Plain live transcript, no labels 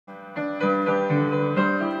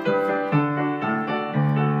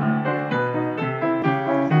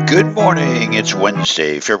Good morning. It's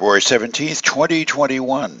Wednesday, February 17th,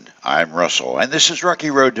 2021. I'm Russell, and this is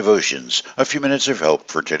Rocky Road Devotions, a few minutes of help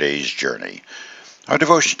for today's journey. Our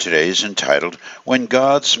devotion today is entitled, When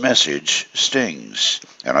God's Message Stings,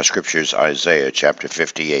 and our scripture is Isaiah chapter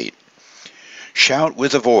 58. Shout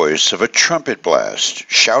with the voice of a trumpet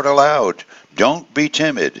blast. Shout aloud. Don't be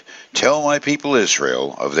timid. Tell my people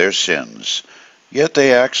Israel of their sins. Yet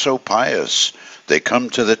they act so pious. They come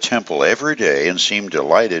to the temple every day and seem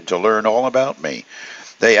delighted to learn all about me.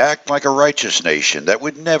 They act like a righteous nation that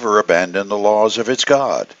would never abandon the laws of its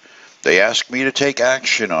God. They ask me to take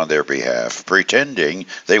action on their behalf, pretending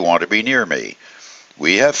they want to be near me.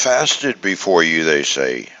 We have fasted before you, they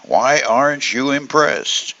say. Why aren't you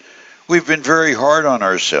impressed? We've been very hard on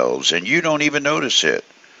ourselves, and you don't even notice it.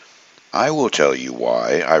 I will tell you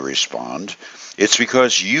why, I respond. It's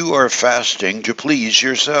because you are fasting to please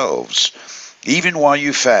yourselves. Even while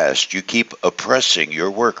you fast, you keep oppressing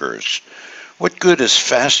your workers. What good is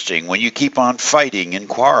fasting when you keep on fighting and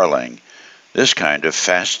quarreling? This kind of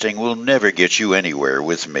fasting will never get you anywhere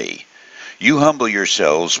with me. You humble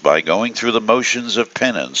yourselves by going through the motions of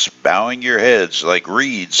penance, bowing your heads like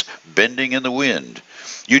reeds bending in the wind.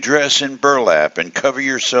 You dress in burlap and cover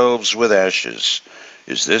yourselves with ashes.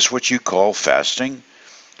 Is this what you call fasting?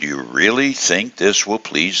 Do you really think this will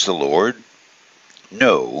please the Lord?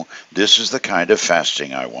 No, this is the kind of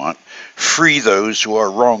fasting I want. Free those who are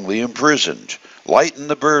wrongly imprisoned. Lighten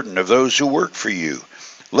the burden of those who work for you.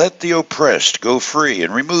 Let the oppressed go free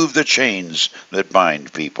and remove the chains that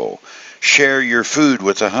bind people. Share your food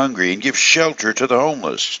with the hungry and give shelter to the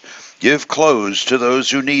homeless. Give clothes to those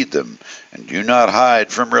who need them, and do not hide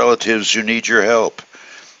from relatives who need your help.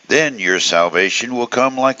 Then your salvation will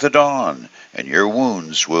come like the dawn, and your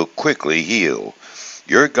wounds will quickly heal.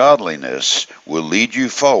 Your godliness will lead you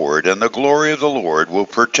forward, and the glory of the Lord will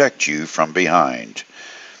protect you from behind.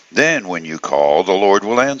 Then when you call, the Lord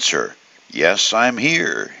will answer. Yes, I'm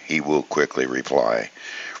here, he will quickly reply.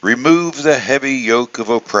 Remove the heavy yoke of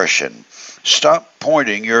oppression. Stop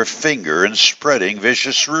pointing your finger and spreading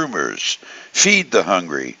vicious rumors. Feed the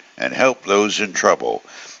hungry and help those in trouble.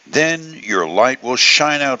 Then your light will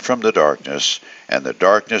shine out from the darkness, and the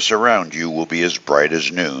darkness around you will be as bright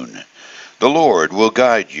as noon. The Lord will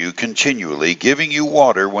guide you continually, giving you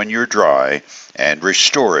water when you're dry and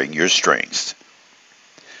restoring your strength.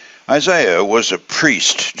 Isaiah was a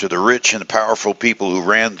priest to the rich and powerful people who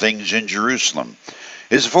ran things in Jerusalem.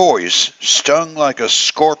 His voice stung like a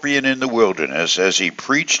scorpion in the wilderness as he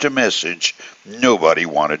preached a message nobody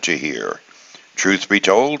wanted to hear. Truth be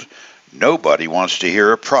told, nobody wants to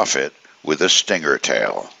hear a prophet with a stinger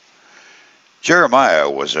tail. Jeremiah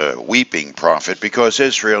was a weeping prophet because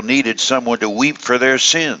Israel needed someone to weep for their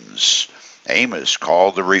sins. Amos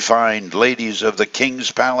called the refined ladies of the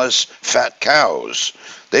king's palace fat cows.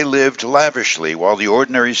 They lived lavishly while the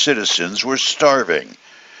ordinary citizens were starving.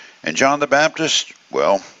 And John the Baptist,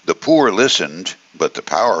 well, the poor listened, but the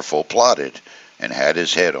powerful plotted and had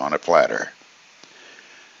his head on a platter.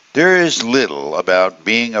 There is little about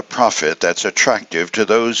being a prophet that's attractive to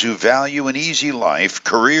those who value an easy life,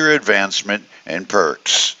 career advancement, and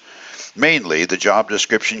perks. Mainly, the job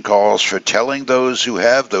description calls for telling those who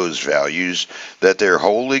have those values that their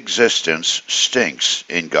whole existence stinks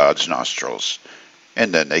in God's nostrils,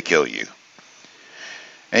 and then they kill you.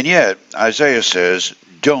 And yet, Isaiah says,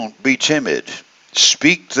 don't be timid.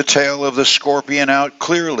 Speak the tale of the scorpion out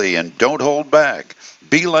clearly and don't hold back.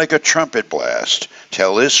 Be like a trumpet blast.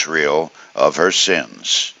 Tell Israel of her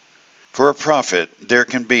sins. For a prophet, there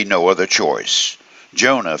can be no other choice.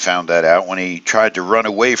 Jonah found that out when he tried to run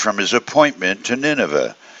away from his appointment to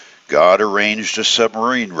Nineveh. God arranged a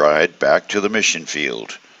submarine ride back to the mission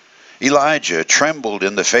field. Elijah trembled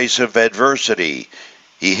in the face of adversity.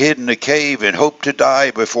 He hid in a cave and hoped to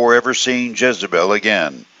die before ever seeing Jezebel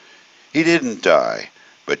again. He didn't die,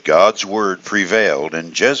 but God's word prevailed,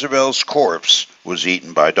 and Jezebel's corpse was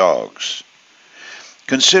eaten by dogs.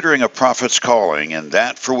 Considering a prophet's calling and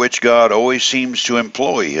that for which God always seems to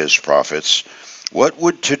employ his prophets, what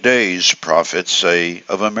would today's prophet say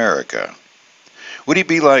of America? Would he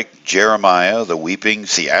be like Jeremiah, the weeping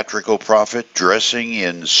theatrical prophet, dressing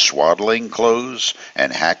in swaddling clothes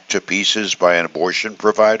and hacked to pieces by an abortion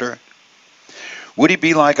provider? Would he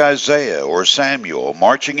be like Isaiah or Samuel,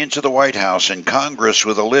 marching into the White House and Congress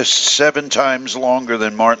with a list 7 times longer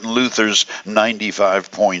than Martin Luther's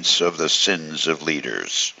 95 points of the sins of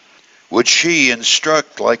leaders? Would she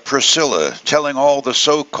instruct like Priscilla, telling all the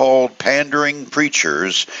so-called pandering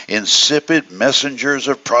preachers, insipid messengers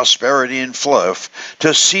of prosperity and fluff,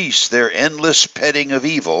 to cease their endless petting of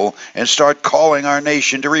evil and start calling our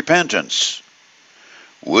nation to repentance?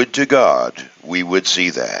 Would to God we would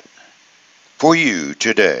see that. For you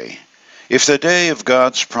today, if the day of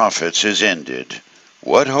God's prophets is ended,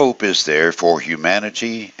 what hope is there for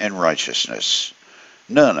humanity and righteousness?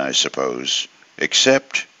 None, I suppose,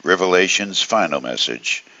 except Revelation's final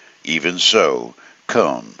message. Even so,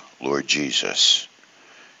 come, Lord Jesus.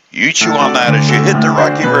 You chew on that as you hit the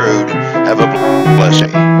rocky road. Have a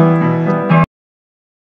blessing.